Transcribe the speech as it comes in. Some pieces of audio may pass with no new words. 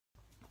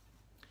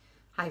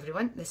Hi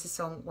everyone, this is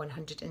song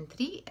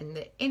 103 in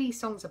the Any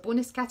Songs a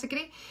Bonus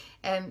category.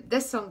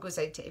 This song goes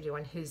out to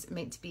everyone who's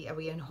meant to be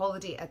away on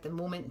holiday at the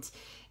moment,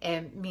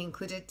 me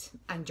included,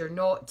 and you're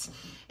not.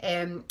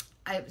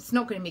 It's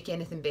not going to make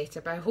anything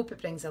better, but I hope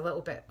it brings a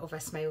little bit of a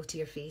smile to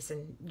your face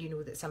and you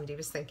know that somebody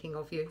was thinking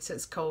of you. So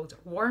it's called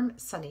Warm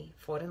Sunny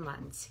Foreign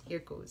Lands. Here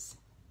goes.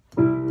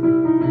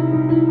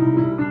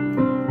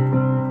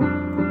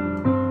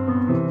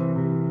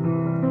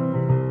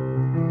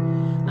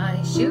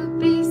 I should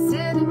be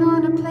sitting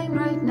on a plane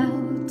right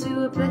now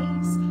to a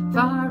place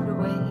far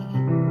away.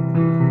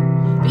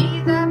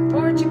 Be that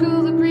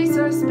Portugal or Greece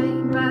or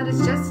Spain, but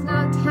it's just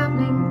not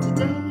happening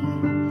today.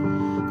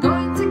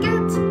 Going to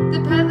get the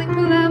paddling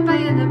pulled out by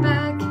in a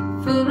bag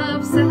full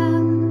of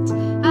sand,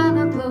 and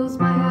I'll close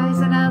my eyes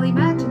and I'll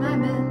imagine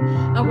I'm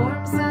in a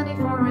warm sunny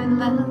foreign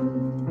land.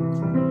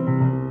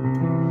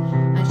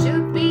 I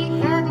should be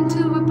heading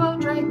to a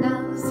boat right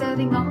now,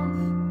 setting off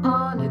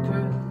on a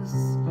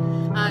cruise.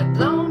 I've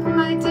blown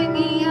my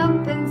dinghy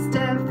up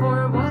instead,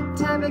 for what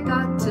have I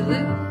got to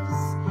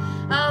lose?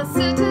 I'll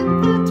sit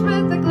and eat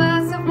with a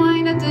glass of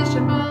wine, a dish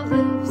of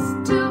olives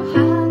to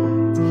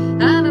hand,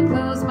 and I'll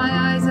close my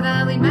eyes and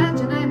I'll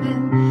imagine I'm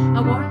in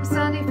a warm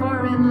sunny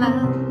foreign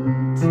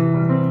land.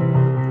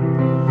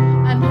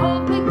 I'm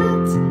hoping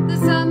that the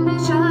sun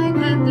will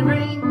shine and the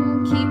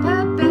rain keep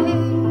at bay.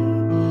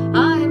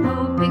 I'm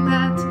hoping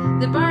that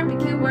the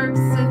barbecue works,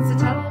 since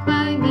at home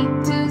I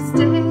need to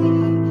stay.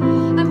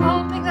 I'm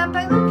hoping that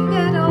by looking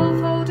at old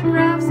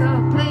photographs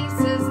of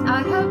places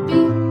I have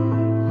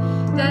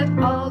been, that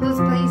all those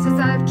places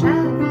I've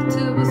traveled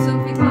to will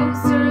soon be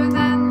closer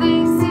than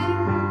they seem.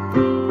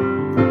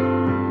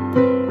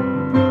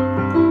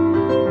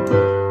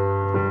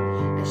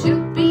 I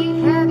should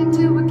be heading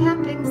to a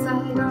camping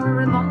site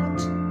or a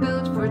lodge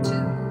built for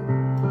two.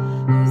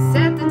 Who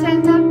set the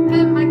tent up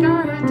in my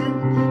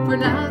garden? For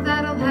now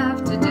that'll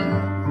have to do.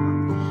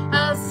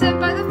 I'll sit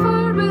by the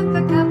fire with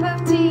a cup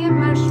of tea and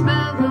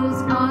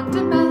marshmallows on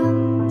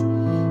demand,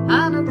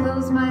 and I'll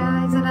close my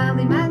eyes and I'll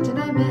imagine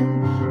I'm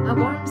in a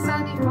warm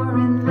sunny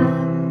foreign land.